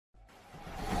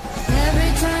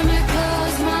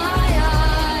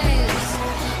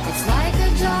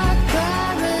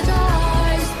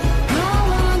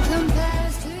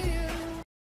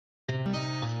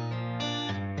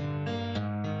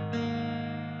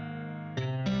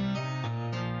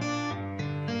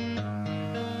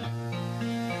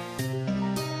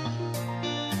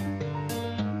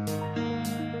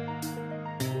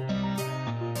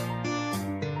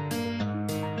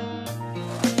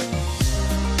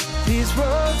These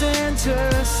roads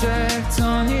intersect,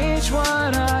 on each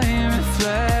one I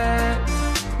reflect.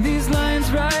 These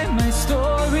lines write my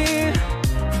story.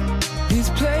 These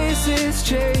places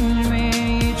change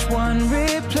me, each one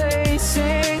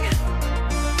replacing.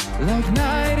 Like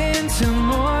night into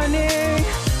morning,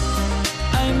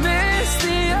 I miss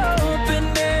the open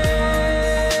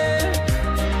air,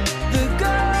 the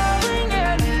going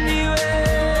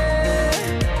anywhere,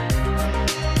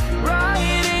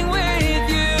 riding with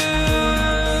you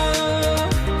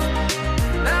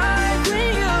like we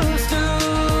used to.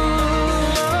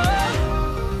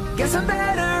 Guess I'm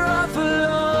better off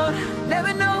alone,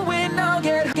 never know when I'll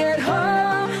get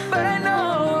home, but I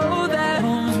know that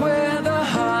home's where the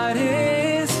heart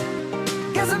is.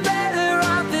 Guess I'm better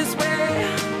off this way,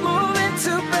 moving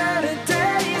to better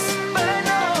days, but I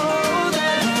know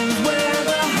that home's where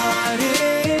the heart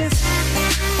is.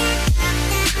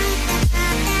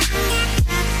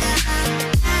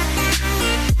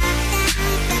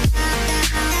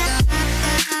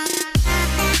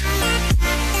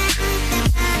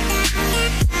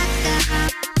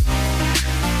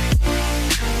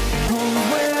 Home's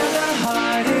where the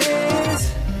heart is.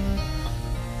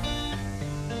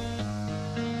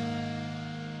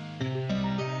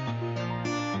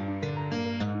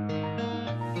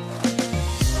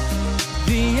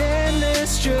 The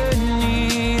endless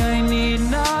journey, I need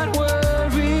not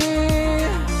worry.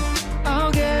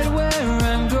 I'll get where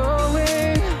I'm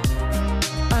going.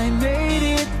 I made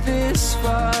it this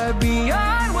far,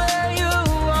 beyond where you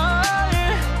are,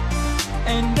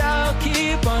 and I'll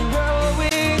keep on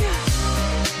growing.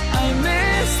 I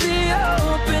miss the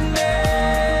open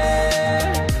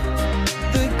air,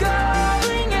 the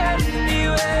going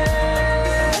anywhere,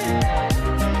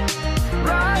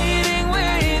 riding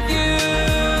with you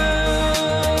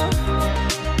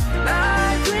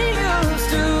like we used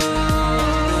to.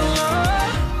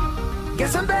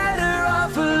 Guess I'm better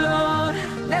off alone,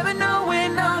 never know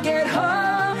when I'll get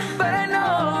home, but I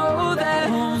know that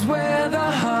home's where the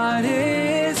heart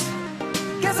is.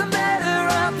 Guess I'm better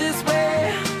off this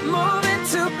way, moving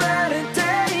to better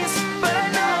days, but I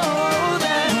know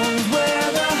that home's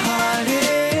where the heart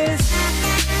is.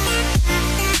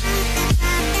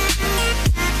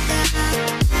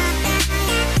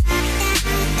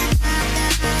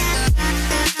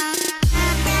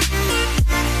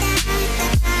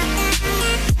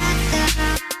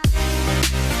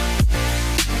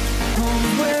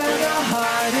 Home's where the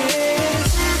heart is.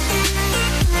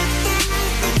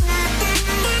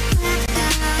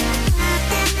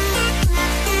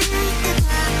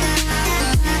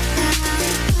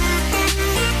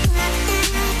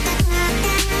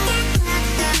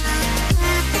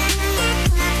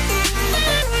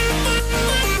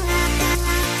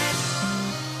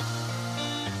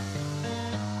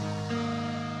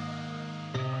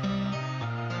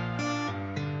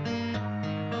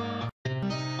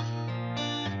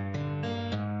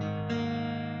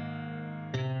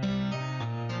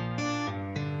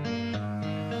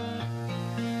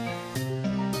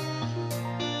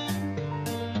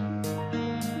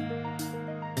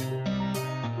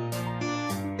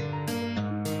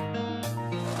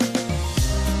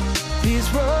 These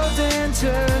roads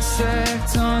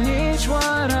intersect, on each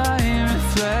one I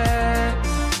reflect.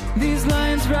 These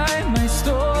lines write my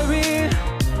story.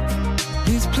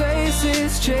 These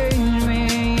places change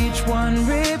me, each one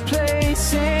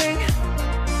replacing.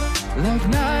 Like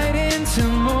night into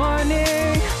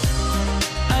morning,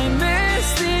 I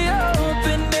miss the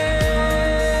open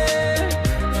air,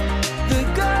 the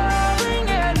going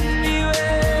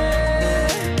anywhere,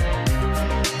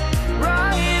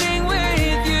 riding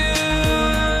with you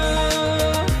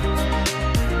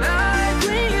like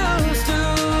we used to.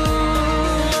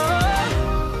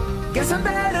 Guess I'm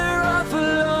better off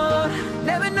alone,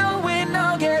 never know when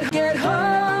I'll get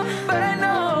home, but I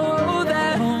know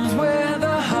that home's where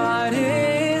the heart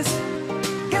is.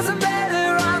 Guess I'm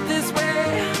better off this way,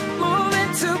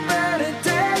 moving to better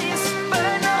days, but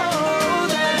I know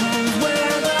that home's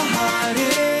where the heart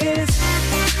is.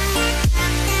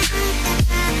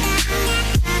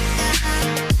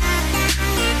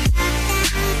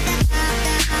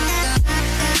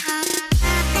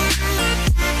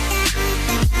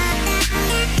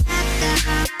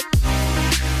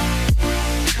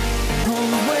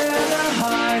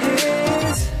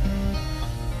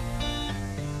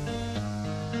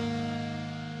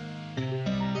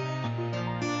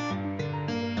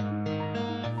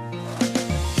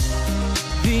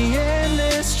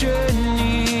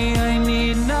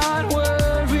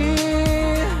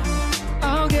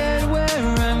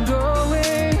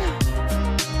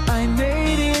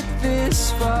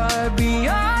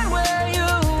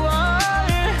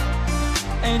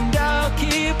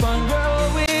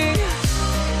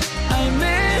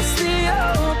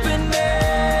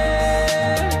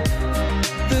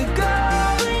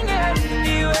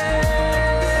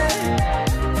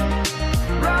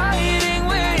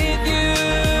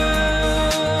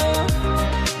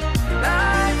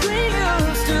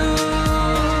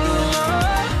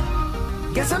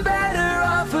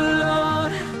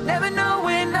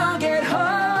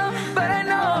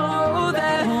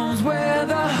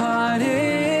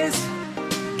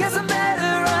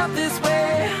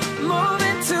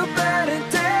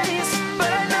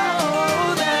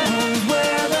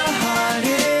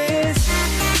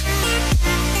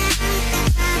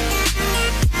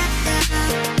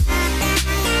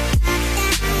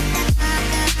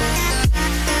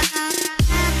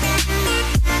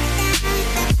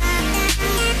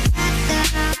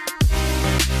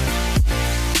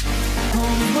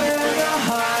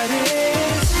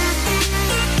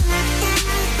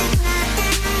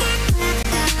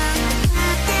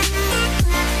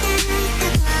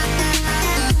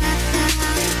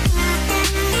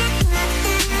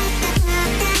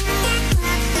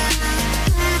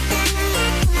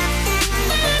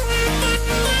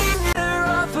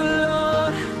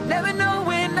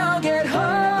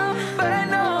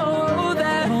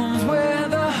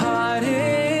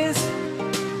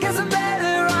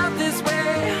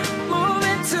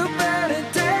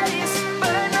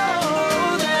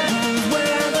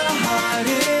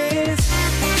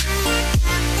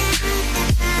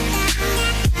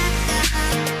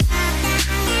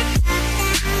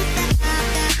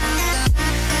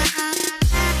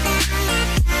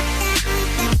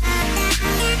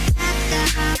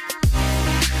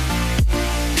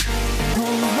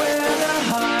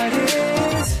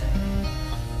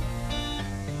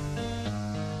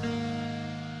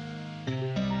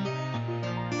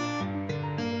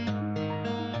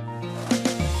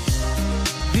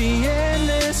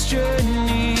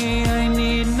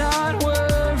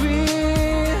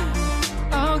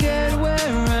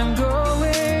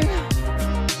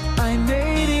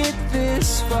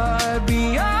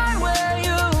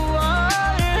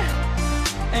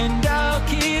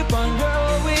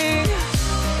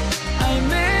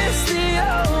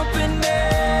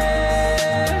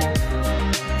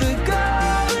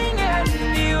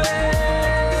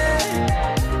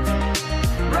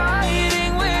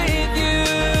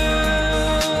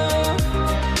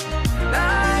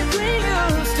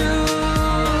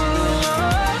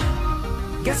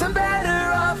 Guess I'm better